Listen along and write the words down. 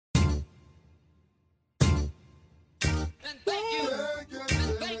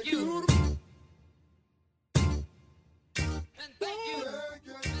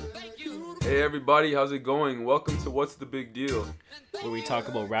Hey everybody, how's it going? Welcome to What's the Big Deal? Where we talk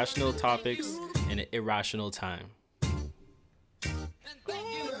about rational topics in an irrational time.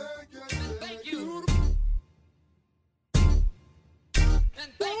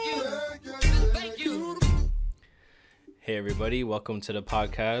 Hey everybody, welcome to the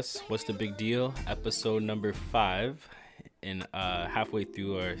podcast. What's the Big Deal? Episode number 5, and halfway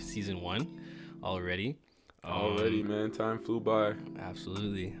through our season 1 already. Already, man, time flew by.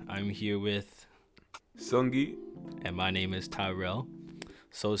 Absolutely. I'm here with Sungi. and my name is Tyrell.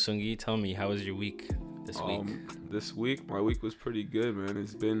 So Sungi, tell me, how was your week this week? This week, my week was pretty good, man.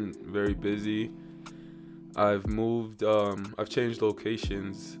 It's been very busy. I've moved, I've changed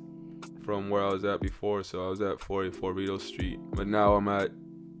locations from where I was at before. So I was at 484 Rideau Street, but now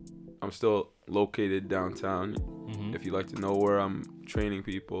I'm still located downtown. Mm-hmm. If you'd like to know where I'm training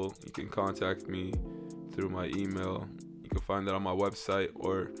people, you can contact me through my email. You can find that on my website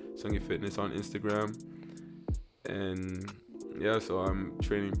or Sungi Fitness on Instagram. And yeah, so I'm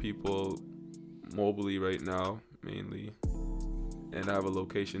training people mobily right now, mainly. And I have a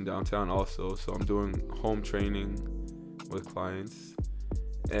location downtown also, so I'm doing home training with clients.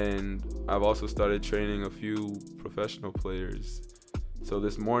 And I've also started training a few professional players. So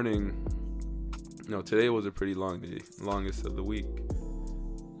this morning, today was a pretty long day, longest of the week.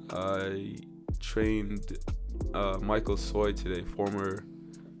 I trained Michael Soy today, former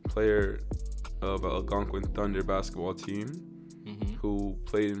player of Algonquin Thunder basketball team, who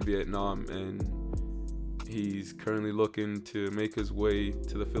played in Vietnam, and he's currently looking to make his way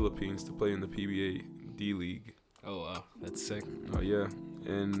to the Philippines to play in the PBA D League. Oh wow, that's sick. Oh yeah,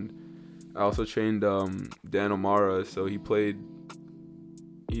 and I also trained Dan O'Mara, so he's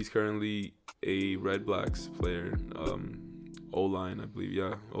currently a Red Blacks player, O-line, I believe,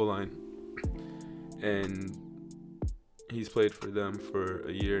 yeah, O-line. And he's played for them for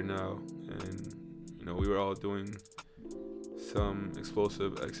a year now, and we were all doing some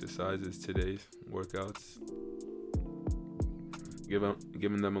explosive exercises today, workouts,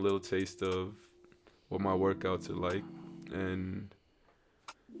 giving them a little taste of what my workouts are like. And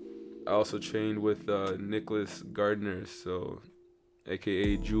I also trained with Nicholas Gardner, so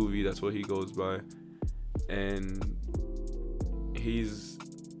aka Juvie, that's what he goes by, and he's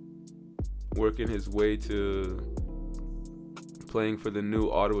working his way to playing for the new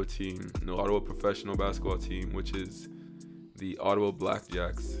Ottawa team, the Ottawa professional basketball team, which is the Ottawa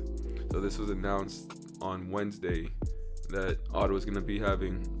Blackjacks. So this was announced on Wednesday that Ottawa's going to be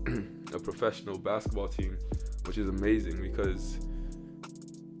having a professional basketball team, which is amazing because,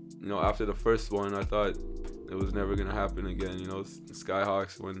 after the first one, I thought it was never going to happen again.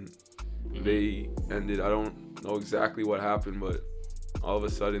 Skyhawks, when they ended, I don't know exactly what happened, but all of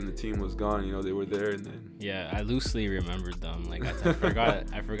a sudden the team was gone. They were there, and then I loosely remembered them. Like I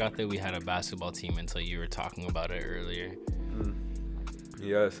forgot that we had a basketball team until you were talking about it earlier.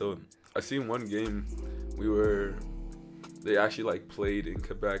 Yeah, so I seen one game they actually played in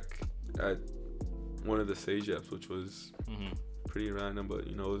Quebec at one of the Cegeps, which was pretty random, but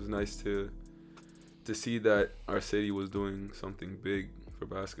it was nice to see that our city was doing something big for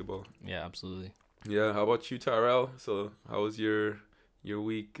basketball. Yeah, absolutely. Yeah, how about you, Tyrell? So how was your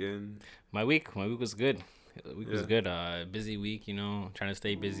week? And my week was good. The week was good. Busy week, trying to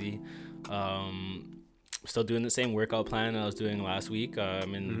stay busy. Still doing the same workout plan I was doing last week.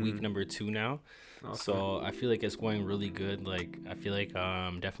 I'm in week number 2 now. Awesome. So I feel like it's going really good. Like I feel like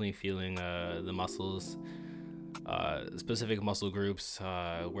I'm definitely feeling the muscles, specific muscle groups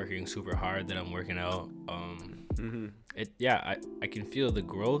working super hard that I'm working out. I can feel the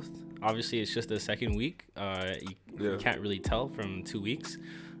growth. Obviously it's just the second week. You can't really tell from 2 weeks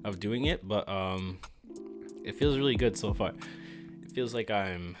of doing it, but it feels really good so far. It feels like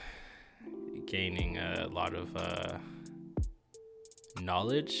I'm gaining a lot of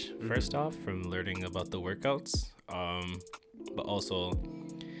knowledge first off from learning about the workouts, but also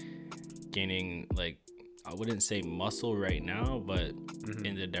gaining, I wouldn't say muscle right now, but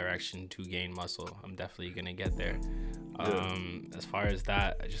in the direction to gain muscle. I'm definitely gonna get there. As far as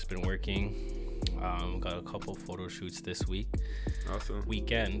that, I've just been working. Got a couple photo shoots this week. Awesome.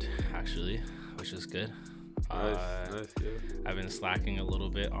 Weekend, actually, which is good. Nice, yeah. I've been slacking a little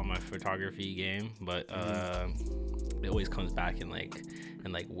bit on my photography game, but it always comes back in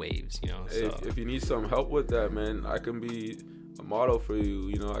waves, Hey, so if you need some help with that, man, I can be a model for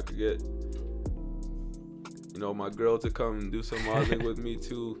you. I could get my girl to come do some modeling with me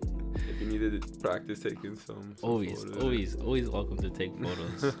too. If you needed to practice taking some always welcome to take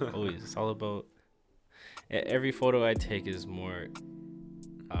photos. Always. It's all about every photo I take is more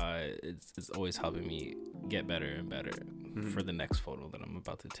it's always helping me get better and better for the next photo that I'm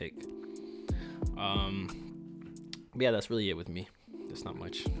about to take. But yeah, that's really it with me. There's not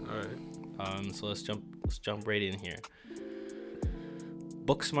much. All right. So let's jump right in here.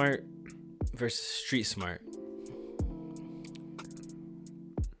 Book smart versus street smart.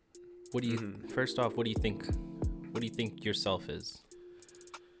 What do you first off, what do you think yourself is?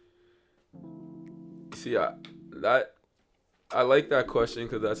 See, I like that question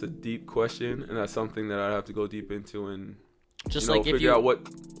because that's a deep question, and that's something that I'd have to go deep into and just like figure out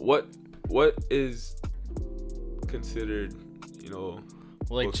what is considered,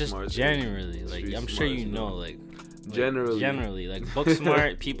 like just generally, like I'm sure like generally like book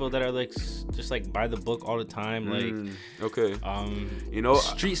smart people that are like just like by the book all the time, like okay,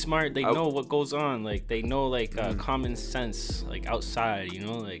 street smart, they know what goes on, like they know like common sense, like outside,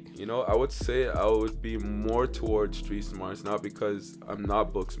 like I would say I would be more towards street smarts, not because I'm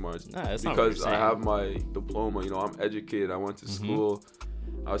not book smart, because I have my diploma, I'm educated, I went to school.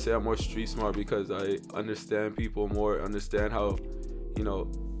 I would say I'm more street smart because I understand people more, understand how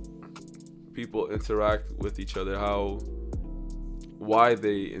people interact with each other, why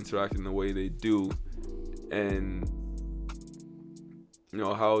they interact in the way they do, and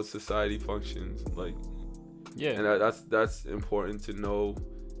how society functions, like and that's important to know,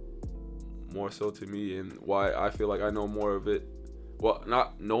 more so to me, and why I feel like I know more of it. Well,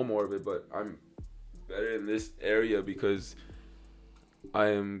 not know more of it, but I'm better in this area because I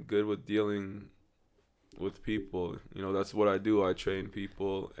am good with dealing with people. That's what I do. I train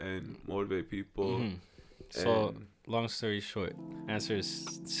people and motivate people. So long story short, answer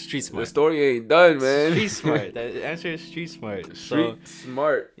is street smart. The story ain't done, man. Street smart. The answer is street smart. Street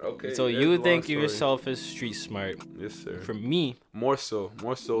smart. Okay. So you think of yourself as street smart? Yes, sir. For me, more so.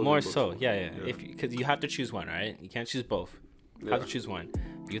 Yeah. Because you have to choose one, right? You can't choose both. You have to choose one.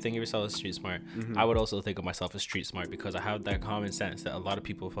 You think of yourself as street smart. I would also think of myself as street smart because I have that common sense that a lot of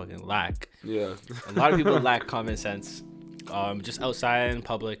people fucking lack. Yeah. A lot of people lack common sense. Just outside in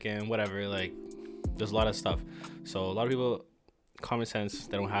public and whatever, like there's a lot of stuff. So a lot of people, common sense,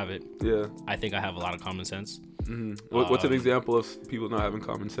 they don't have it. Yeah. I think I have a lot of common sense. What's an example of people not having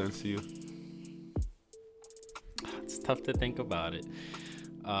common sense to you? It's tough to think about it.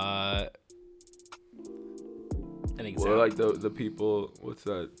 An example. Well, like the people, what's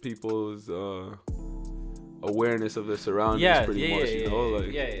that? People's awareness of their surroundings,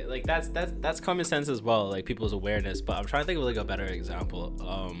 like that's common sense as well, like people's awareness. But I'm trying to think of like a better example.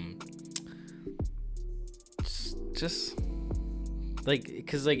 Just like,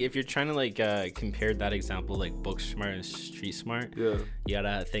 because like if you're trying to like compare that example, like book smart and street smart, you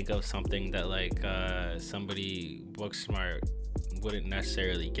gotta think of something that like somebody book smart wouldn't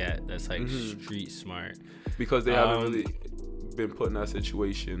necessarily get, that's like street smart, because they haven't really been put in that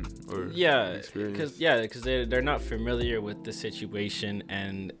situation or because they're not familiar with the situation,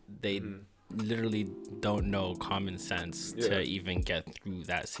 and they literally don't know common sense to even get through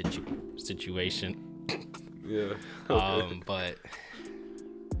that situation. But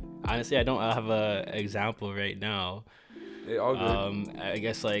honestly, I don't have a example right now. All good. I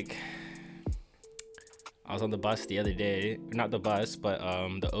guess like I was on the bus the other day, not the bus, but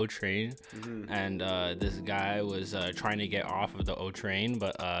the O train, and this guy was trying to get off of the O train,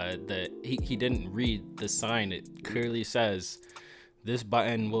 but he didn't read the sign. It clearly says this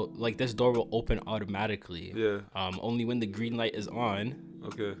button will, like, this door will open automatically. Only when the green light is on.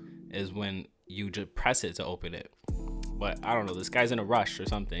 Is when you just press it to open it. But I don't know, this guy's in a rush or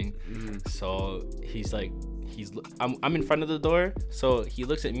something. So he's like, I'm in front of the door, so he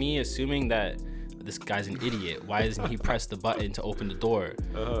looks at me assuming that this guy's an idiot. Why doesn't he press the button to open the door?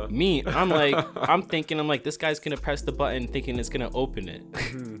 Me, I'm thinking, this guy's gonna press the button thinking it's gonna open it.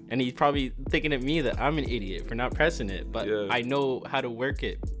 And he's probably thinking at me that I'm an idiot for not pressing it. But I know how to work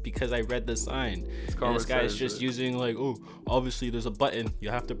it because I read the sign. And this guy's just using like, oh, obviously there's a button,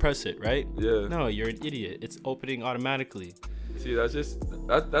 you have to press it, right? No, you're an idiot. It's opening automatically. See, that's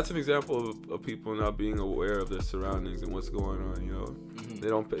an example of people not being aware of their surroundings and what's going on. They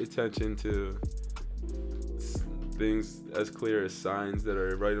don't pay attention to things as clear as signs that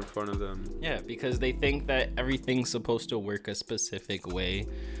are right in front of them. Because they think that everything's supposed to work a specific way,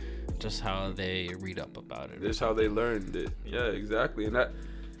 just how they read up about it. That's how they learned it. Yeah, exactly. And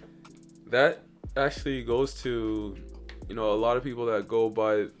that actually goes to a lot of people that go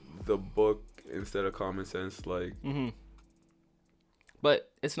by the book instead of common sense, like.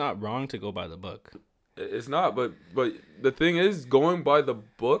 But it's not wrong to go by the book. It's not, but the thing is, going by the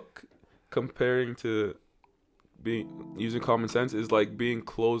book comparing to using common sense is like being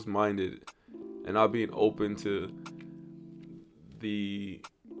closed-minded and not being open to the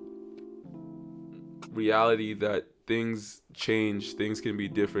reality that things change, things can be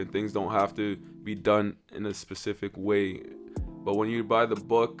different, things don't have to be done in a specific way. But when you buy the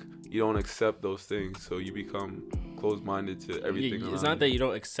book, you don't accept those things, so you become closed-minded to everything. It's not that you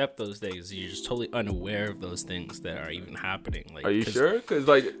don't accept those things; you're just totally unaware of those things that are even happening. Like, are you sure? Because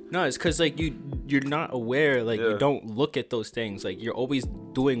like, no, it's because like you're not aware. Like, you don't look at those things. Like, you're always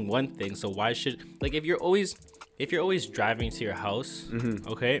doing one thing. So why should, like, if you're always driving to your house,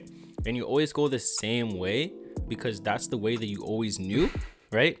 okay, and you always go the same way because that's the way that you always knew,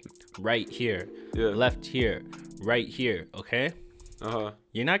 right? Right here, left here, right here, okay.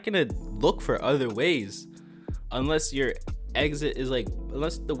 You're not gonna look for other ways unless your exit is like,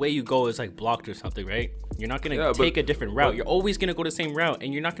 unless the way you go is like blocked or something, right? You're not gonna take a different route. You're always gonna go the same route,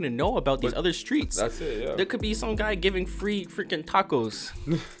 and you're not gonna know about these other streets. That's it. Yeah. There could be some guy giving free freaking tacos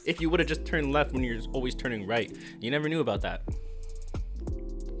if you would have just turned left when you're always turning right. You never knew about that.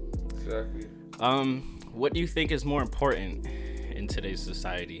 Exactly. What do you think is more important in today's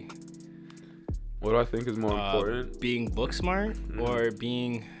society? What do I think is more important? Being book smart or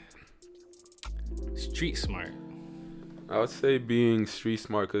being street smart? I would say being street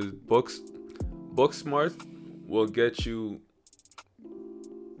smart, because book smart will get you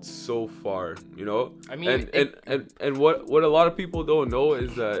so far, you know. I mean, and what a lot of people don't know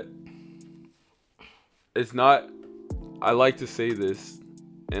is that it's not. I like to say this,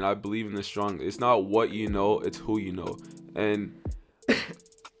 and I believe in this strongly. It's not what you know; it's who you know. And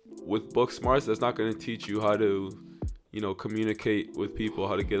with book smarts, that's not going to teach you how to, you know, communicate with people,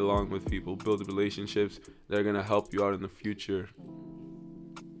 how to get along with people, build relationships that are going to help you out in the future.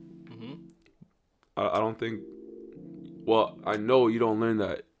 I don't think, well, I know you don't learn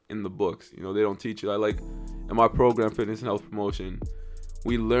that in the books. You know, they don't teach you that. Like in my program, Fitness and Health Promotion,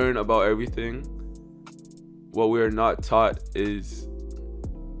 we learn about everything. What we are not taught is,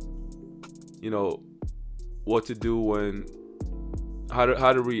 you know, what to do when, how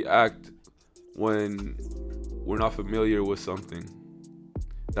to react when we're not familiar with something.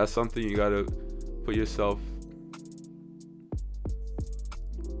 That's something you gotta put yourself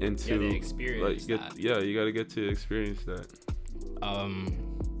into. Yeah, experience that. Yeah, you gotta get to experience that.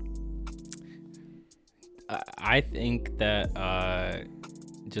 I think that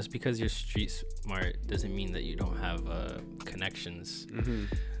just because you're street smart doesn't mean that you don't have connections.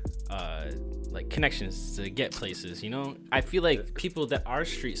 Like connections to get places, you know. I feel like people that are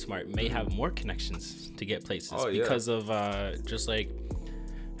street smart may have more connections to get places because of just like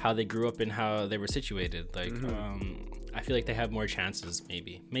how they grew up and how they were situated. Like I feel like they have more chances,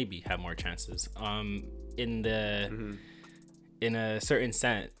 maybe have more chances in the in a certain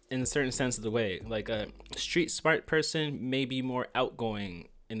sense of the way. Like a street smart person may be more outgoing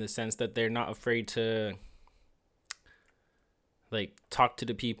in the sense that they're not afraid to like talk to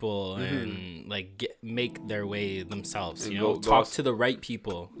the people and like make their way themselves, you know, talk to the right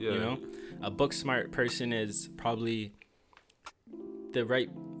people. You know, a book smart person is probably the right,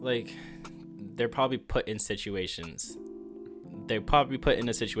 like they're probably put in situations. They're probably put in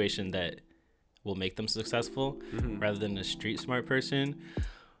a situation that will make them successful, rather than a street smart person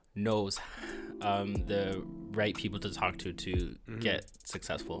knows the right people to talk to get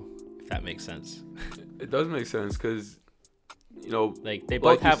successful, if that makes sense. It does make sense, because, you know, like they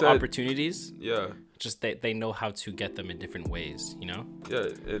both have opportunities. Yeah. Just they know how to get them in different ways, you know? Yeah,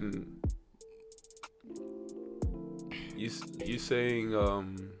 and you saying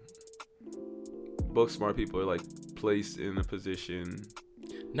book smart people are like placed in a position.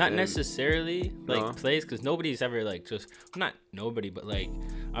 Not necessarily like place, because nobody's ever like just, not nobody, but like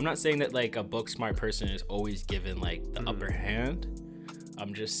I'm not saying that like a book smart person is always given like the upper hand.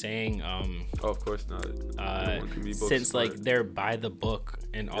 I'm just saying of course not. Since smart. Like they're by the book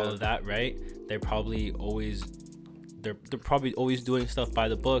and all of that, right? They're probably always doing stuff by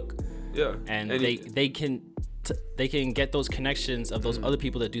the book. Yeah. And they can get those connections of those other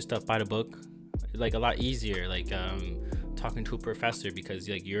people that do stuff by the book like a lot easier, like talking to a professor, because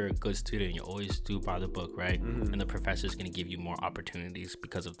like you're a good student, you always do by the book, right? And the professor's going to give you more opportunities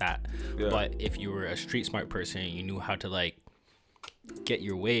because of that. But if you were a street smart person, you knew how to like get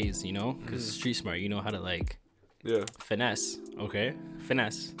your ways, you know, because street smart, you know how to like finesse.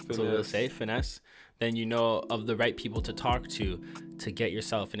 Finesse. So we'll say finesse. Then you know of the right people to talk to get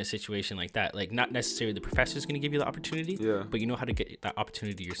yourself in a situation like that. Like not necessarily the professor's going to give you the opportunity, but you know how to get that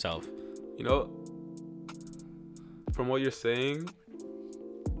opportunity yourself. You know, from what you're saying,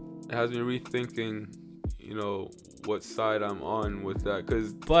 it has me rethinking, you know, what side I'm on with that,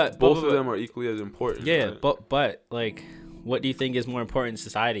 because both of them are equally as important. Yeah, right? but like, what do you think is more important in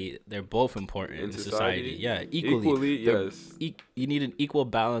society? They're both important in society. Yeah, equally yes. You need an equal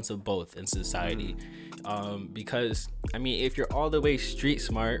balance of both in society, because I mean, if you're all the way street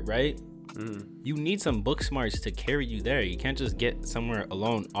smart, right, You need some book smarts to carry you there. You can't just get somewhere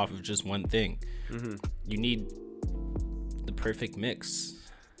alone off of just one thing. You need the perfect mix.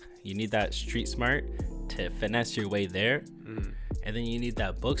 You need that street smart to finesse your way there, and then you need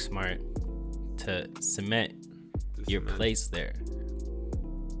that book smart to cement your place there,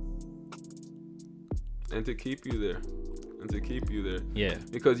 and to keep you there, Yeah,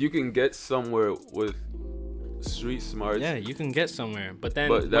 because you can get somewhere with street smarts. Yeah, you can get somewhere, but then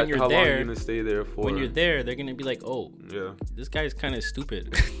But when you're how long there, are you gonna stay there for? when you're there, they're gonna be like, "Oh, yeah, this guy's kind of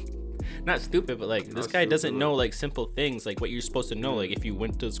stupid." Not stupid, but like this guy doesn't know like simple things, like what you're supposed to know, like if you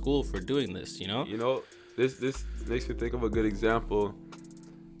went to school for doing this, you know. You know, this makes me think of a good example.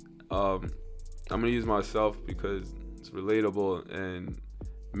 I'm gonna use myself because it's relatable, and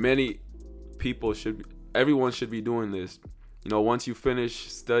many people everyone should be doing this. You know, once you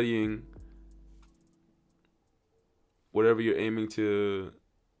finish studying whatever you're aiming to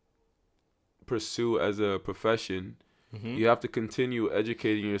pursue as a profession, you have to continue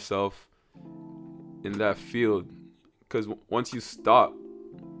educating yourself in that field, because once you stop,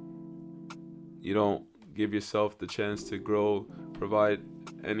 you don't give yourself the chance to grow, provide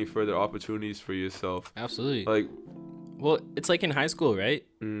any further opportunities for yourself. Absolutely. Like, well, it's like in high school, right?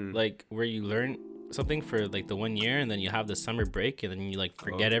 Like where you learn something for like the 1 year, and then you have the summer break, and then you like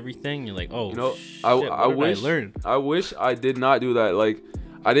forget everything. You're like, oh, you know, shit, I wish I did not do that. Like,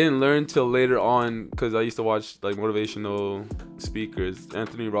 I didn't learn till later on, because I used to watch like motivational speakers.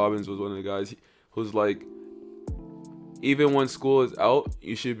 Anthony Robbins was one of the guys who's like, even when school is out,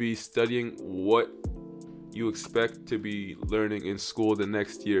 you should be studying what you expect to be learning in school the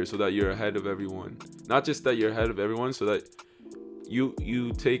next year, so that you're ahead of everyone. Not just that you're ahead of everyone, so that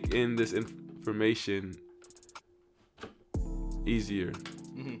you take in this information easier.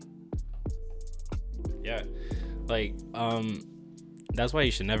 Yeah, like that's why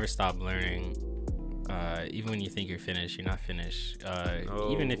you should never stop learning. Even when you think you're finished, you're not finished.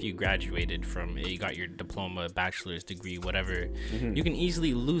 Even if you graduated from you got your diploma, bachelor's degree, whatever, you can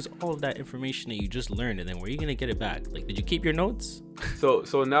easily lose all of that information that you just learned, and then where are you gonna get it back? Like, did you keep your notes? So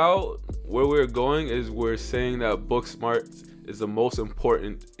now where we're going is we're saying that book smart is the most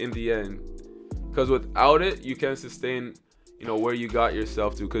important in the end, because without it you can't sustain, you know, where you got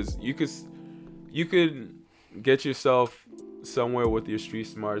yourself to. Because you could get yourself somewhere with your street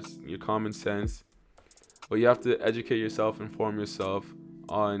smarts, your common sense, but you have to educate yourself, inform yourself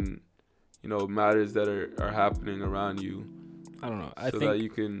on, you know, matters that are happening around you. I don't know. So that you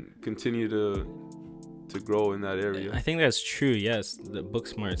can continue to grow in that area. I think that's true. Yes, the book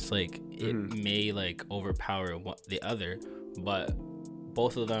smarts, like it may like overpower the other, but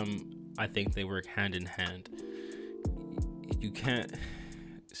both of them, I think they work hand in hand. You can't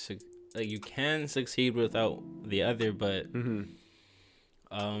you can succeed without the other, but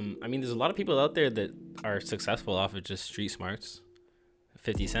I mean, there's a lot of people out there that are successful off of just street smarts.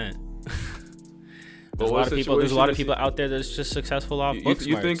 50 Cent. There's a lot of people out there that's just successful off book smarts.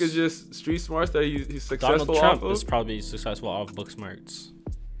 You think it's just street smarts that he's successful Donald Trump off of? is probably successful off book smarts.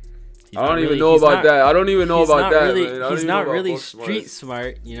 I don't even know about that. I don't even know about that. He's not really street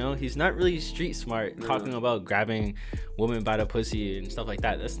smart, you know? He's not really street smart, talking about grabbing women by the pussy and stuff like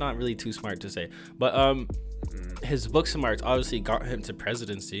that. That's not really too smart to say. But his book smarts obviously got him to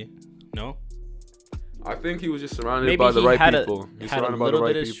presidency. No? I think he was just surrounded by the right people. He had a little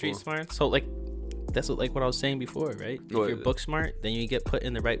bit of street smart. So like, that's what I was saying before, right? If you're book smart, then you get put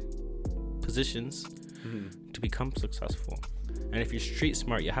in the right positions to become successful. And if you're street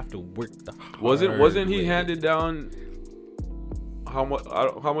smart, you have to work the hard Wasn't he way. handed down how much? I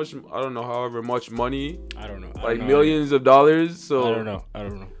don't know. However much money. I don't know. Like millions of dollars. So I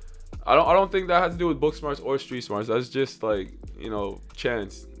don't know. I don't think that has to do with book smarts or street smarts. That's just like, you know,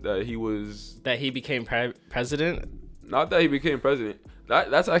 chance that he became president. Not that he became president.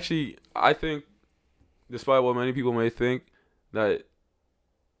 That's actually, I think, despite what many people may think, that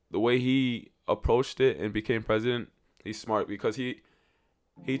the way he approached it and became president, he's smart, because he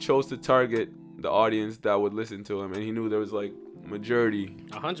chose to target the audience that would listen to him, and he knew there was like majority.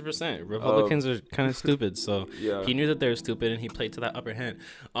 100%. Republicans are kind of stupid, so yeah. He knew that they were stupid, and he played to that upper hand.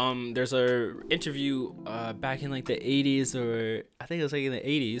 There's a interview back in like the 80s, or I think it was like in the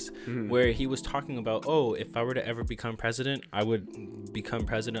 80s, where he was talking about, if I were to ever become president, I would become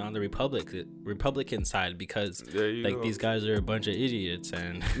president on the Republican side, because these guys are a bunch of idiots,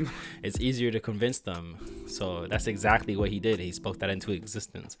 and it's easier to convince them. So that's exactly what he did. He spoke that into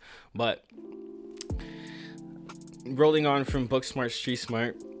existence. But rolling on from book smart, street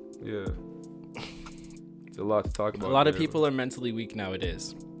smart. Yeah. It's a lot to talk about. A lot of people are mentally weak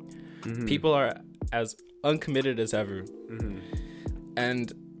nowadays. People are as uncommitted as ever.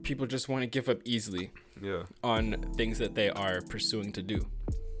 And people just want to give up easily. Yeah. On things that they are pursuing to do.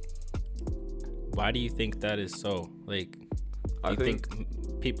 Why do you think that is so? Like, do you think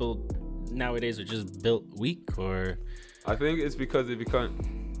people nowadays are just built weak, or? I think it's because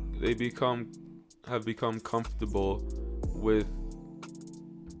have become comfortable with,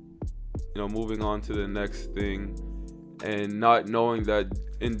 moving on to the next thing, and not knowing that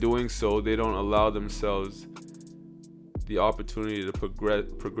in doing so they don't allow themselves the opportunity to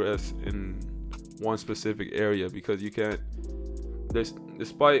progress in one specific area, because you can't,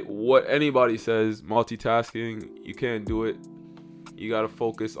 despite what anybody says, multitasking, you can't do it. You got to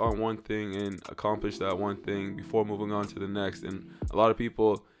focus on one thing and accomplish that one thing before moving on to the next. And a lot of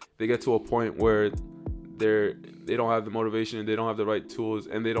people, they get to a point where they don't have the motivation, they don't have the right tools,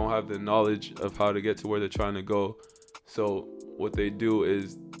 and they don't have the knowledge of how to get to where they're trying to go. So what they do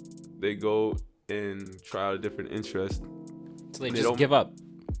is they go and try out a different interest. So they just give up.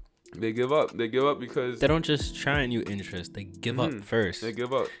 They give up because they don't just try a new interest. They give up first. They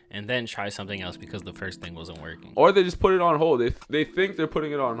give up and then try something else because the first thing wasn't working. Or they just put it on hold. They think they're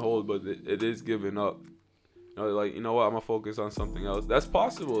putting it on hold, but it is giving up. Like, you know what? I'm gonna focus on something else. That's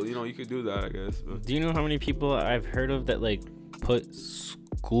possible. You could do that, I guess. But. Do you know how many people I've heard of that like put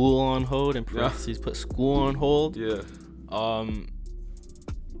school on hold and parentheses put school on hold? Yeah.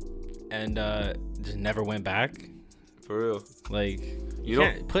 And just never went back. For real. Like, you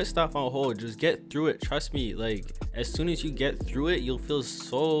can't put stuff on hold. Just get through it. Trust me. Like, as soon as you get through it, you'll feel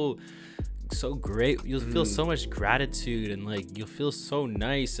so great. You'll feel so much gratitude, and like you'll feel so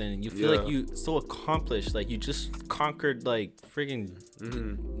nice, and you feel like you so accomplished. Like you just conquered like freaking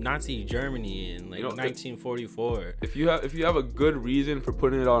Nazi Germany in like 1944. If you have a good reason for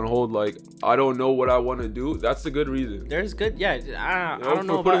putting it on hold, like I don't know what I want to do, that's a good reason. There's good, I don't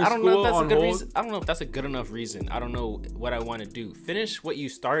know, but I don't know if that's a good reason. I don't know if that's a good enough reason. I don't know what I want to do. Finish what you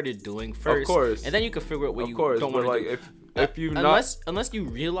started doing first, of course, and then you can figure out what you don't want to do. If you unless you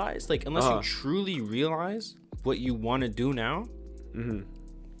realize, like, unless you truly realize what you want to do now,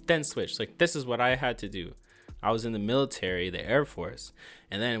 then switch. Like, this is what I had to do. I was in the military, the Air Force,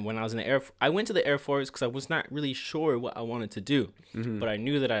 and then when I was in the I went to the Air Force because I was not really sure what I wanted to do, but I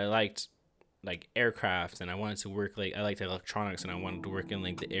knew that I liked like aircraft, and I wanted to work I liked electronics, and I wanted to work in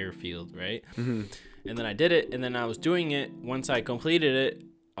like the airfield, right? And then I did it, and then I was doing it. Once I completed it,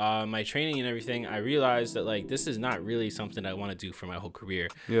 my training and everything, I realized that like this is not really something I want to do for my whole career.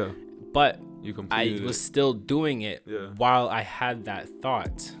 Yeah. But I was still doing it while I had that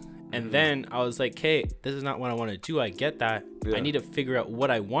thought. And then I was like, hey, this is not what I want to do. I get that. Yeah. I need to figure out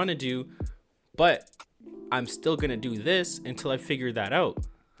what I want to do, but I'm still going to do this until I figure that out.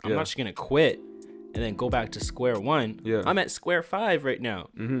 I'm not just going to quit and then go back to square one. Yeah. I'm at square 5 right now.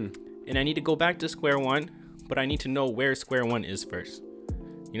 And I need to go back to square 1, but I need to know where square 1 is first.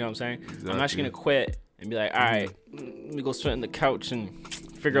 You know what I'm saying? Exactly. I'm not just going to quit and be like, all right, let me go sit on the couch and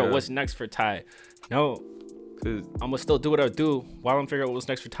figure out what's next for Ty. No, I'm going to still do what I do while I'm figuring out what's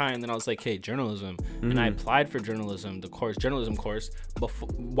next for Ty. And then I was like, hey, journalism. And I applied for journalism course,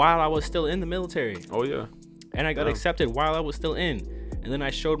 while I was still in the military. Oh, yeah. And I got accepted while I was still in. And then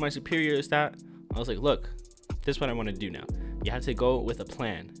I showed my superiors that. I was like, look, this is what I want to do now. You have to go with a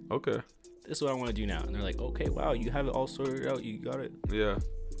plan. Okay. This is what I want to do now. And they're like, okay, wow, you have it all sorted out. You got it. Yeah.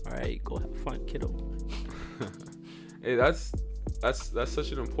 All right, go have fun, kiddo. Hey, that's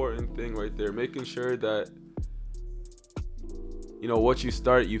such an important thing right there. Making sure that, what you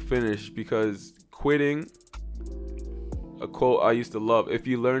start, you finish. Because quitting, a quote I used to love, if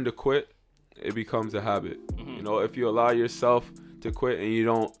you learn to quit, it becomes a habit. If you allow yourself to quit and you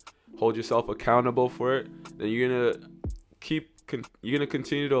don't hold yourself accountable for it, then you're gonna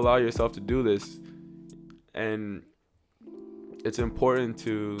continue to allow yourself to do this. And it's important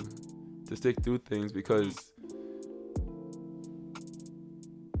to stick through things, because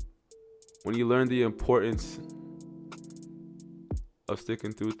when you learn the importance of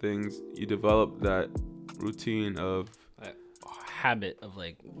sticking through things, you develop that routine of habit of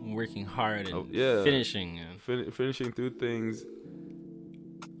like working hard and finishing finishing through things,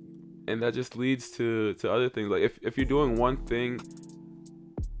 and that just leads to other things. Like if you're doing one thing,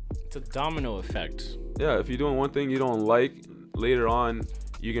 it's a domino effect. Yeah, if you're doing one thing you don't like, later on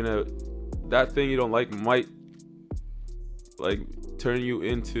that thing you don't like might like turn you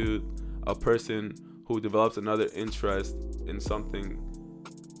into a person who develops another interest in something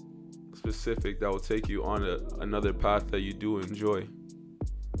specific that will take you on another path that you do enjoy.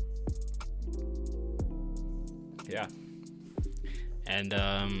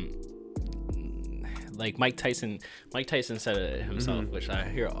 like Mike Tyson said it himself, which I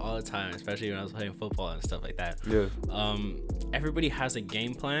hear all the time, especially when I was playing football and stuff like that. Yeah. Everybody has a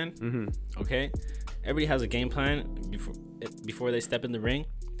game plan. Okay, everybody has a game plan before they step in the ring.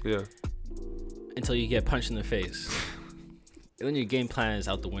 Yeah. Until you get punched in the face. Then your game plan is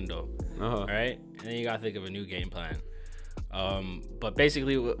out the window. All right, and then you gotta think of a new game plan. But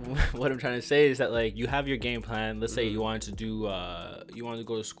basically, what I'm trying to say is that, like, you have your game plan. Let's say you wanted to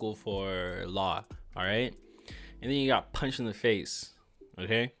go to school for law. All right, and then you got punched in the face.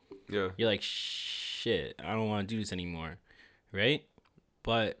 Okay. Yeah. You're like, shit, I don't want to do this anymore, right?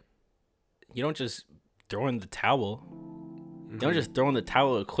 But you don't just throw in the towel. You don't just throw in the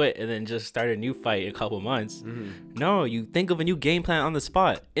towel to quit and then just start a new fight in a couple months. No, you think of a new game plan on the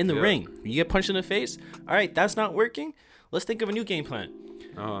spot, in the ring. You get punched in the face. All right, that's not working. Let's think of a new game plan.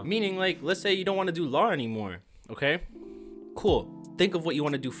 Meaning, like, let's say you don't want to do law anymore. Okay? Cool. Think of what you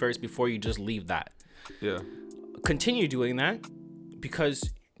want to do first before you just leave that. Yeah. Continue doing that because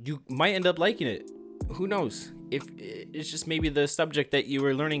you might end up liking it. Who knows? If it's just maybe the subject that you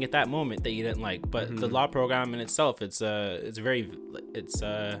were learning at that moment that you didn't like, but the law program in itself, it's very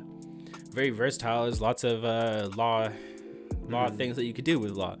versatile. There's lots of law things that you could do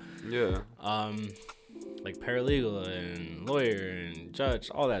with law. Yeah. Like paralegal and lawyer and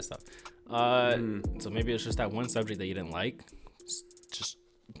judge, all that stuff. So maybe it's just that one subject that you didn't like. Just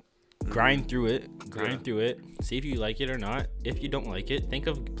grind through it. See if you like it or not. If you don't like it, think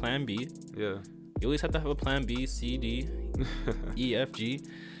of plan B. Yeah. You always have to have a plan B, C, D, E, F, G.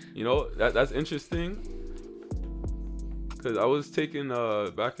 You know, that's interesting. Because I was taking,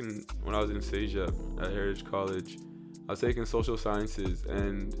 back when I was in Seja at Heritage College, I was taking social sciences,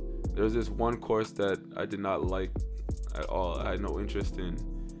 and there was this one course that I did not like at all. I had no interest in.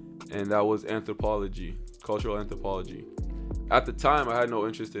 And that was anthropology, cultural anthropology. At the time, I had no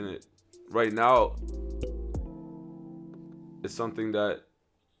interest in it. Right now, it's something that,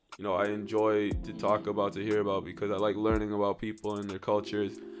 you know, I enjoy to talk about, to hear about, because I like learning about people and their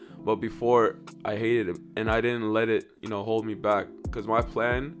cultures. But before, I hated it, and I didn't let it, you know, hold me back, because my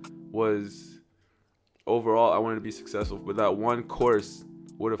plan was, overall, I wanted to be successful. But that one course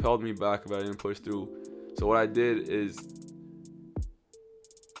would have held me back if I didn't push through. So what I did is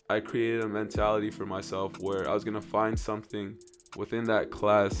I created a mentality for myself where I was going to find something within that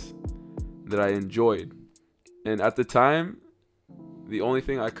class that I enjoyed. And at the time, the only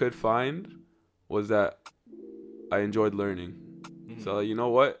thing I could find was that I enjoyed learning. So, you know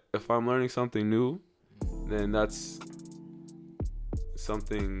what? If I'm learning something new, then that's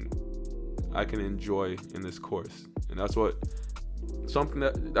something I can enjoy in this course. And that's what, something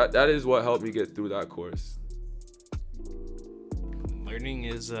that is what helped me get through that course. Learning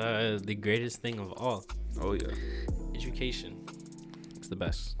is the greatest thing of all. Oh, yeah. Education. It's the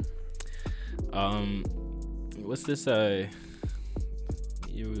best. What's this,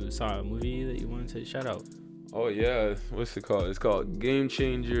 you saw a movie that you wanted to shout out? Oh yeah, what's it called? It's called Game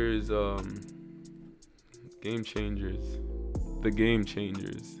Changers. Game Changers. The Game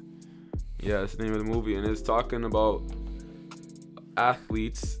Changers. Yeah, that's the name of the movie, and it's talking about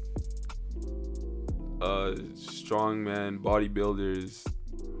athletes, strongmen, bodybuilders,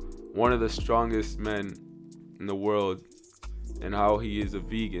 one of the strongest men in the world, and how he is a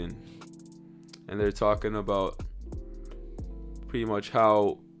vegan. And they're talking about pretty much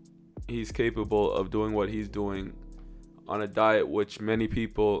how he's capable of doing what he's doing on a diet which many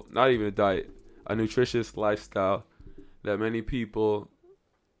people, not even a diet, a nutritious lifestyle that many people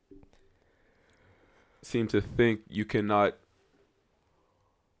seem to think you cannot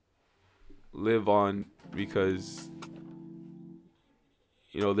live on because,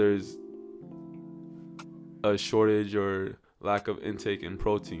 you know, there's a shortage or lack of intake in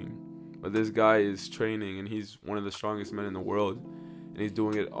protein. But this guy is training, and he's one of the strongest men in the world, and he's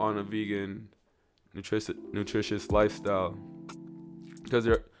doing it on a vegan, nutritious lifestyle. Because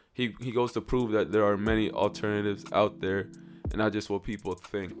he goes to prove that there are many alternatives out there, and not just what people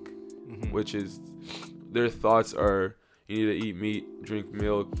think, which is their thoughts are you need to eat meat, drink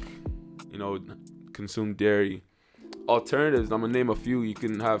milk, you know, consume dairy. Alternatives, I'm gonna name a few. You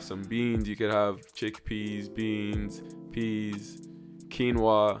can have some beans, you could have chickpeas, beans, peas,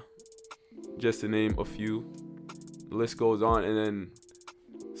 quinoa, just to name a few. The list goes on. And then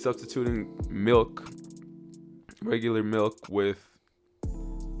substituting milk, regular milk, with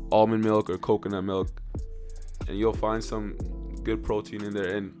almond milk or coconut milk, and you'll find some good protein in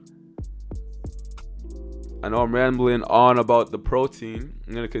there. And I know I'm rambling on about the protein.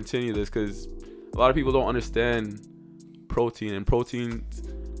 I'm gonna continue this because a lot of people don't understand protein, and proteins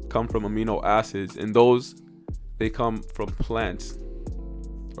come from amino acids, and those, they come from plants.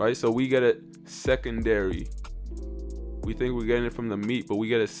 right? So we get it secondary. We think we're getting it from the meat, but we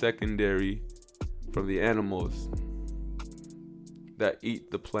get a secondary from the animals that eat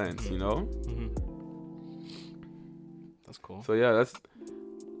the plants, you know? That's cool. So yeah, it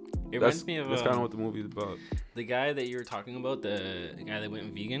reminds me of that's kind of what the movie is about. The guy that you were talking about, the guy that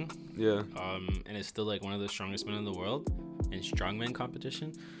went vegan. Yeah. And is still like one of the strongest men in the world in strongman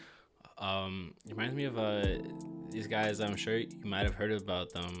competition. It reminds me of these guys. I'm sure you might have heard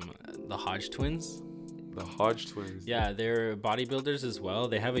about them, the Hodge twins. The Hodge twins. Yeah, they're bodybuilders as well.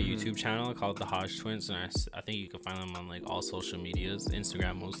 They have a YouTube channel called the Hodge Twins, and I think you can find them on like all social medias,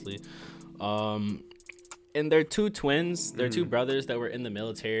 Instagram mostly. And they're two twins. They're two brothers that were in the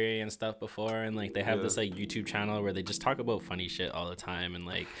military and stuff before, and like they have this like YouTube channel where they just talk about funny shit all the time, and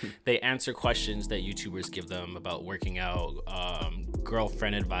like they answer questions that YouTubers give them about working out,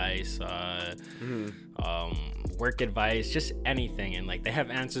 girlfriend advice, work advice, just anything, and like they have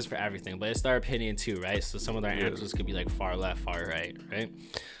answers for everything. But it's their opinion too, right? So some of their answers could be like far left, far right, right?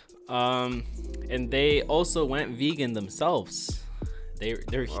 And they also went vegan themselves.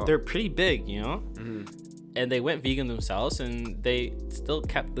 They're pretty big, you know. And they went vegan themselves, and they still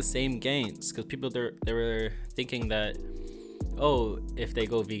kept the same gains because people they were thinking that, oh, if they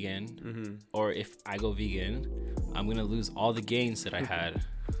go vegan or if I go vegan, I'm gonna lose all the gains that I had.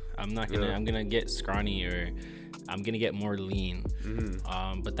 I'm gonna get scrawny, or I'm gonna get more lean.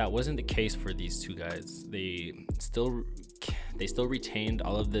 But that wasn't the case for these two guys. They still retained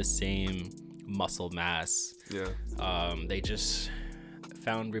all of the same muscle mass. They just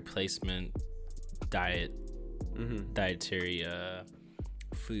found replacement dietary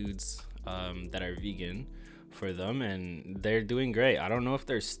foods that are vegan for them, and they're doing great. I don't know if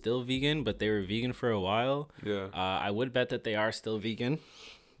they're still vegan, but they were vegan for a while. I would bet that they are still vegan,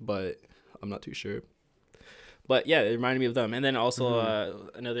 but I'm not too sure. But yeah, it reminded me of them. And then also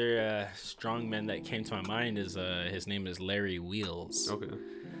another strongman that came to my mind is his name is Larry Wheels. Okay.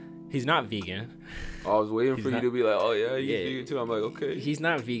 He's not vegan. I was waiting for you to be like, oh yeah, he's vegan too. I'm like, okay. He's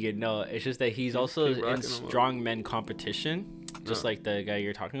not vegan. No, it's just that he's also in strongman competition, just like the guy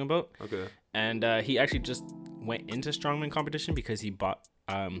you're talking about. Okay. And he actually just went into strongman competition because he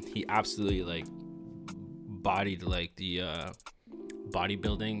absolutely like bodied like the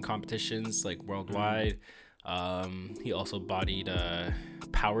bodybuilding competitions like worldwide. He also bodied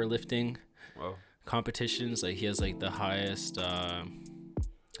powerlifting competitions. Like he has like the highest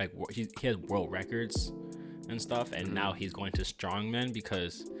like he has world records and stuff, and now he's going to strongman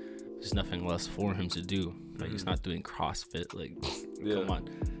because there's nothing less for him to do. Like he's not doing CrossFit. Like come on.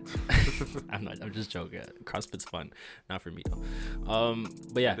 I'm just joking. CrossFit's fun, not for me though.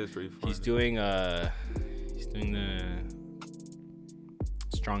 But yeah, he's doing the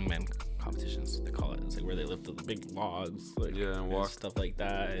strongman competitions, they call it. It's like where they lift up the big logs, like and walk, and stuff like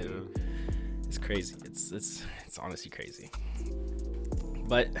that. And it's crazy. It's honestly crazy.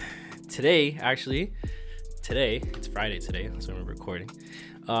 But today, it's Friday today. That's when we're recording.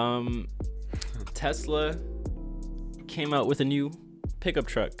 Tesla came out with a new pickup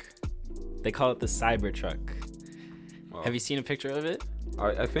truck. They call it the Cybertruck. Wow. Have you seen a picture of it?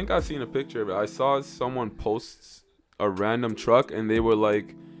 I think I've seen a picture of it. I saw someone post a random truck, and they were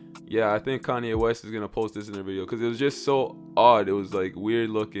like, yeah, I think Kanye West is going to post this in a video, because it was just so odd. It was like weird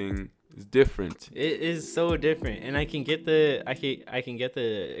looking. It's different. It is so different, and I can get the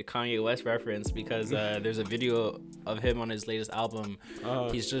Kanye West reference because there's a video of him on his latest album.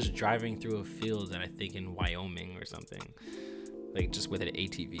 He's just driving through a field, and I think in Wyoming or something, like just with an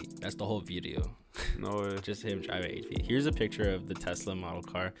ATV. That's the whole video. No way. Just him driving ATV. Here's a picture of the Tesla model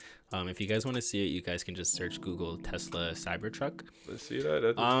car. If you guys want to see it, you guys can just search Google Tesla Cybertruck. Let's see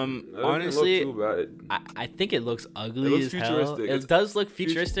that. Honestly, look too bad. I think it looks ugly as hell. It does look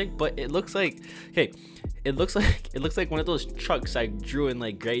futuristic, but it looks like it looks like one of those trucks I drew in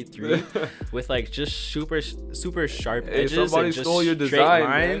like grade 3 with like just super sharp edges and just stole your straight design,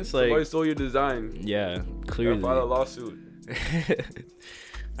 lines. Man. Like Somebody stole your design. Yeah, clearly. File a lawsuit.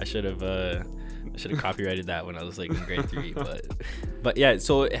 I should have copyrighted that when I was like in grade 3, but yeah.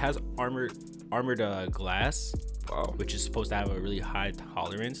 So it has armored glass, which is supposed to have a really high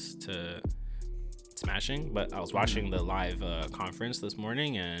tolerance to smashing. But I was watching the live conference this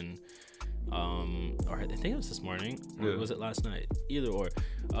morning, and or I think it was this morning, or was it last night? Either or.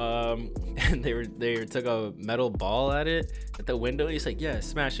 And they took a metal ball at the window, and he's like, yeah,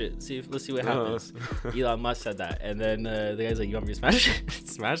 smash it, let's see what happens. Elon Musk said that, and then the guy's like, you want me to smash it?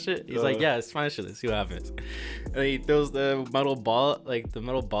 Smash it? He's like, yeah, smash it, let's see what happens. And he throws the metal ball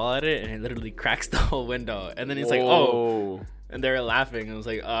at it, and it literally cracks the whole window. And then he's like, oh, and they're laughing, and I was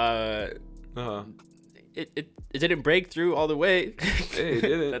like, it didn't break through all the way. Hey, it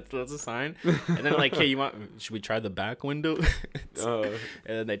didn't. That's a sign. And then like, hey, should we try the back window? And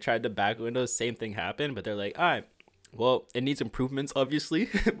then they tried the back window. Same thing happened, but they're like, all right, well, it needs improvements, obviously,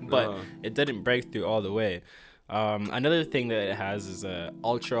 but it didn't break through all the way. Another thing that it has is a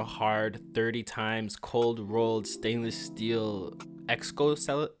ultra hard 30 times cold rolled stainless steel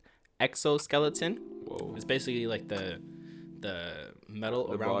exoskeleton. Whoa. It's basically like the metal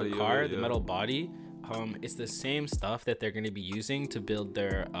The around body the of car, it, the yeah. metal body. It's the same stuff that they're going to be using to build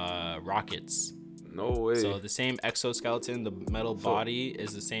their rockets. No way. So the same exoskeleton, the metal body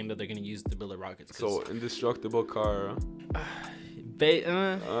is the same that they're going to use to build the rockets. So indestructible car.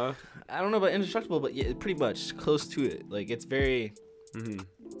 I don't know about indestructible, but yeah, pretty much close to it. Like it's very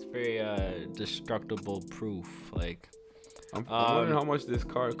destructible proof. Like I'm wondering how much this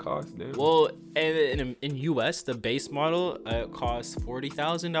car costs. Damn. well, and in US the base model costs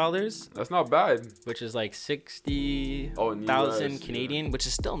 $40,000, That's not bad. which is like 60,000 in US, Canadian, which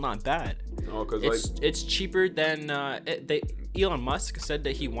is still not bad. Oh, cause It's cheaper than Elon Musk said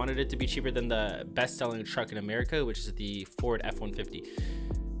that he wanted it to be cheaper than the best-selling truck in America, which is the Ford F-150.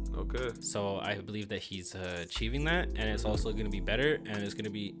 okay. So I believe that he's achieving that, and it's also going to be better, and it's going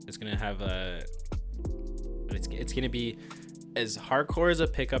to have it's going to be as hardcore as a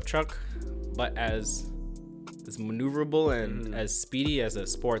pickup truck, but as maneuverable and as speedy as a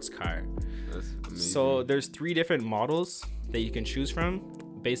sports car. That's amazing. So there's 3 different models that you can choose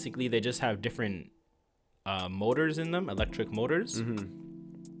from. Basically, they just have different motors in them, electric motors.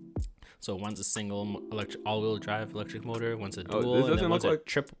 So one's a single all-wheel drive electric motor, one's a dual, and then one's a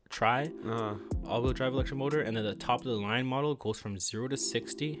tri all-wheel drive electric motor. And then the top of the line model goes from 0 to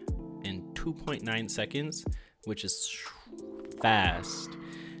 60 in 2.9 seconds, which is fast.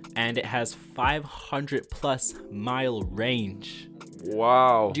 And it has 500 plus mile range.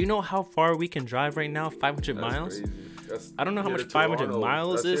 Wow. Do you know how far we can drive right now? 500 miles? Crazy. I don't know how much 500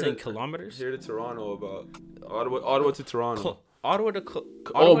 miles is in kilometers. Here to Toronto about Ottawa to Toronto. Ottawa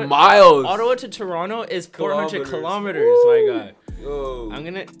to miles. Ottawa to Toronto is 400 kilometers. My God. Yo. I'm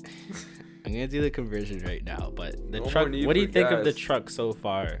gonna do the conversion right now. But the No truck. more need What do you for think of the gas. truck so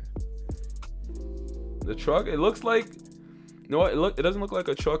far? The truck. It looks like. No, it doesn't look like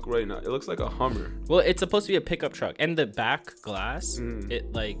a truck right now. It looks like a Hummer. Well, it's supposed to be a pickup truck, and the back glass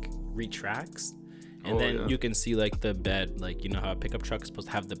it like retracts, and then you can see like the bed. Like, you know how a pickup truck is supposed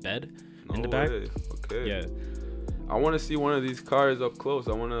to have the bed in the back. Okay. Yeah. I want to see one of these cars up close.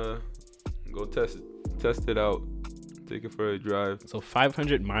 I want to go test it out. Take it for a drive. So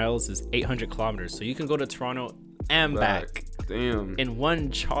 500 miles is 800 kilometers. So you can go to Toronto and back Damn. in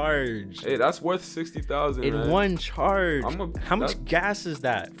one charge. Hey, that's worth 60,000. In one charge. How much that- gas is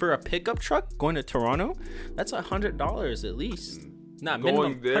that for a pickup truck going to Toronto? That's $100 at least. Not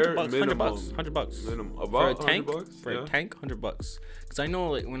minimum. Going there, $100 bucks. minimum. $100. Minimum. For a About tank. $100. For a tank, $100. Because I know,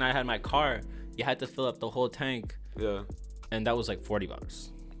 like, when I had my car, you had to fill up the whole tank, Yeah. and that was like $40.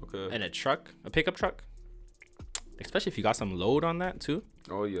 Okay. And a pickup truck, especially if you got some load on that too.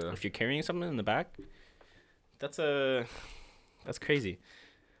 Oh yeah. If you're carrying something in the back, that's crazy.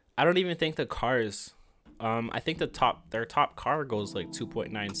 I don't even think the cars. I think their top car goes like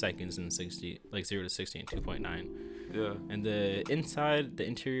 2.9 seconds in 60, like 0 to 60 in 2.9. Yeah. And the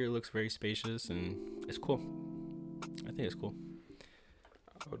interior looks very spacious and it's cool. I think it's cool.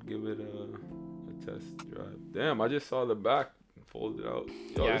 I would give it a test drive. Damn, I just saw the back folded out.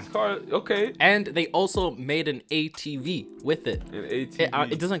 Yo, Yeah. this car, okay. And they also made an ATV with it. An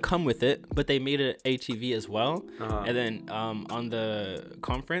ATV. It doesn't come with it, but they made an ATV as well. Uh-huh. And then on the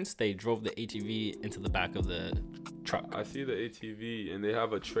conference, they drove the ATV into the back of the truck. I see the ATV, and they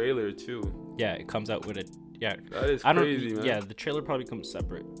have a trailer too. Yeah, it comes out with a That is I don't. crazy, man. Yeah, the trailer probably comes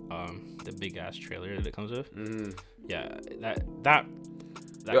separate. The big ass trailer that it comes with. Yeah, that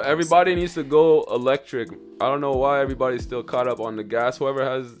Yo, everybody needs to go electric. I don't know why everybody's still caught up on the gas. Whoever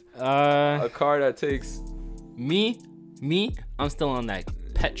has a car that takes. Me, I'm still on that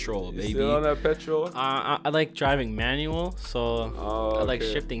petrol, baby. Still on that petrol? I like driving manual, so I like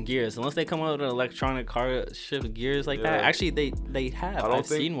okay. shifting gears. Unless they come out with an electronic car shift gears like that. Yeah. Actually, they have. I've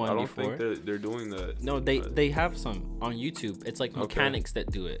seen one before. I don't think they're doing that. No, they have some on YouTube. It's like mechanics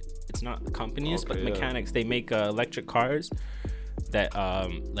that do it. It's not companies, but mechanics. They make electric cars that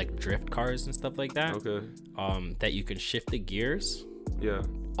like drift cars and stuff like that. Okay. That you can shift the gears. Yeah.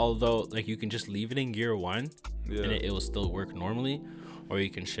 Although, like, you can just leave it in gear 1 Yeah. and it will still work normally, or you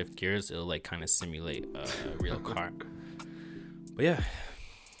can shift gears. It'll like kind of simulate a real car. But yeah,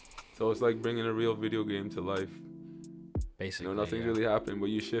 So it's like bringing a real video game to life. basically, Nothing's really happening, but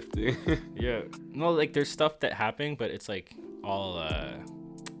you shifting. Yeah. No, like there's stuff that happened, but it's like all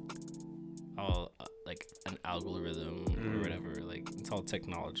like algorithm or whatever. Like, it's all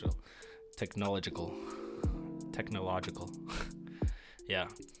technological. Yeah,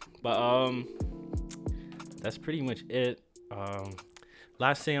 but that's pretty much it.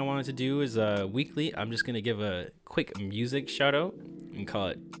 Last thing I wanted to do is weekly. I'm just gonna give a quick music shout out and call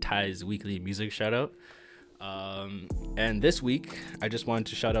it Ty's weekly music shout out. And this week I just wanted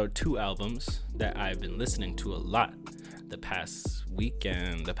to shout out 2 albums that I've been listening to a lot the past week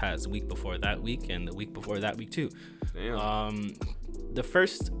and the past week before that week and the week before that week too. Damn. The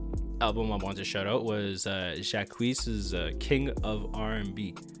first album I wanted to shout out was Jacquees's King of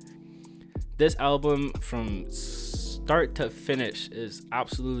R&B. This album from start to finish is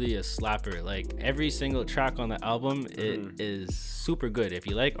absolutely a slapper. Like, every single track on the album, it is super good. If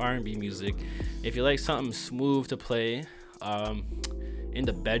you like R&B music, if you like something smooth to play in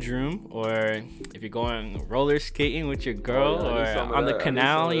the bedroom, or if you're going roller skating with your girl, or on the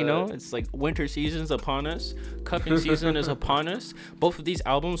canal, you know, it's like winter season's upon us, cuffing season is upon us. Both of these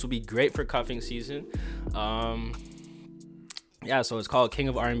albums will be great for cuffing season. Yeah, so it's called King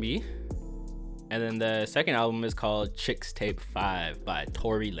of R&B. And then the second album is called Chixtape 5 by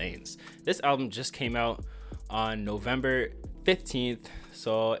Tory Lanez. This album just came out on November 15th.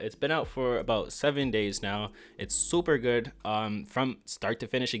 So it's been out for about 7 days now. It's super good from start to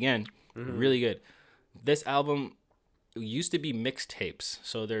finish again. Really good. This album used to be mixtapes.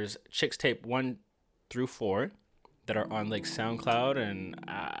 So there's Chixtape 1 through 4 that are on like SoundCloud and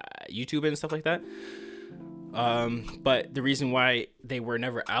YouTube and stuff like that. But the reason why they were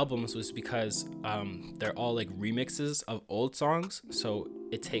never albums was because they're all like remixes of old songs, so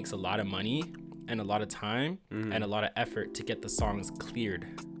it takes a lot of money and a lot of time and a lot of effort to get the songs cleared,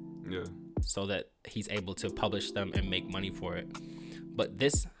 so that he's able to publish them and make money for it. But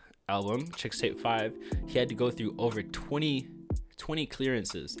this album, Chixtape 5, he had to go through over 20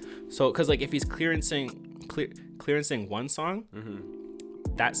 clearances. So because like if he's clearancing one song,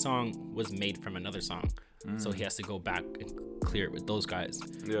 that song was made from another song. So he has to go back and clear it with those guys.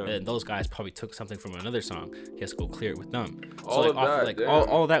 And those guys probably took something from another song. He has to go clear it with them. All of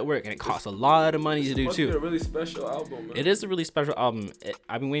that work, and it costs a lot of money to do too. It's a really special album, man. It is a really special album.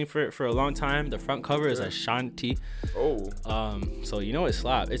 I've been waiting for it for a long time. The front cover is Ashanti. So you know it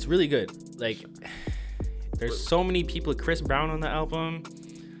slap. It's really good. Like, there's so many people. Chris Brown on the album.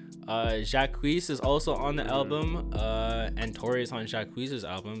 Jacquees is also on the album, and Tory is on Jacquees'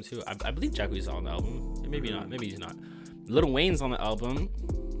 album too. I believe Jacquees is on the album. Maybe not. Maybe he's not. Lil Wayne's on the album.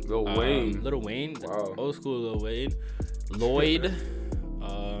 Lil Wayne. Wow. Old school Lil Wayne. Lloyd.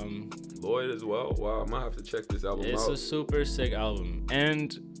 Lloyd as well. Wow, I might have to check this album out. It's a super sick album.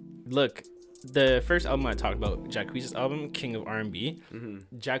 And look, the first album I talked about, Jacquees' album, King of R&B.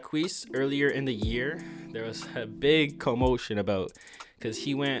 Jacquees, earlier in the year, there was a big commotion about, because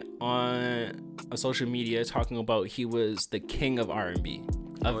he went on social media talking about he was the king of R&B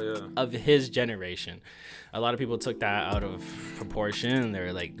of his generation. A lot of people took that out of proportion, and they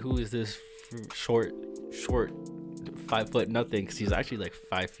were like, who is this short 5 foot nothing? Because he's actually like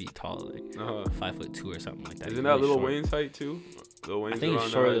 5 feet tall, like 5'2" or something like that. Isn't that Lil Wayne's height too? Lil Wayne's, I think he's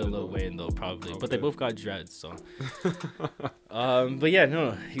shorter than Lil Wayne though, probably. But they both got dreads, so. But yeah,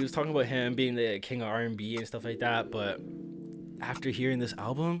 no, he was talking about him being the king of R&B and stuff like that. But after hearing this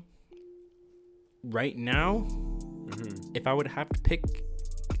album, right now, if I would have to pick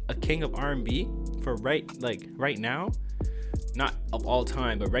a king of R&B for right now, not of all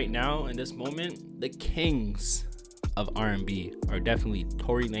time, but right now in this moment, the kings of R&B are definitely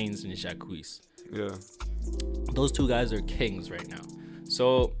Tory Lanez and Jacquees. Yeah, those 2 guys are kings right now.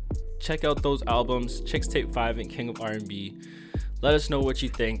 So check out those albums, Chixtape 5 and King of R&B. Let us know what you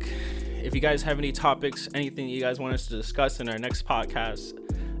think. If you guys have any topics, anything you guys want us to discuss in our next podcast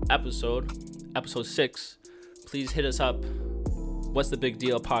episode 6, please hit us up. What's the Big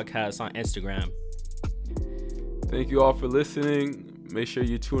Deal Podcast on Instagram. Thank you all for listening. Make sure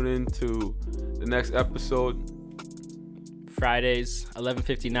you tune in to the next episode. Fridays,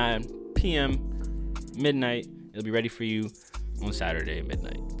 11:59 p.m. midnight. It'll be ready for you on Saturday,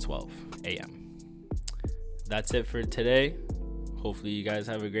 midnight, 12 a.m. That's it for today. Hopefully you guys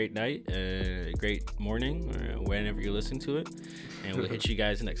have a great night, a great morning, or whenever you're listening to it. And we'll hit you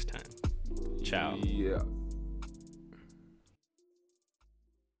guys next time. Ciao. Yeah.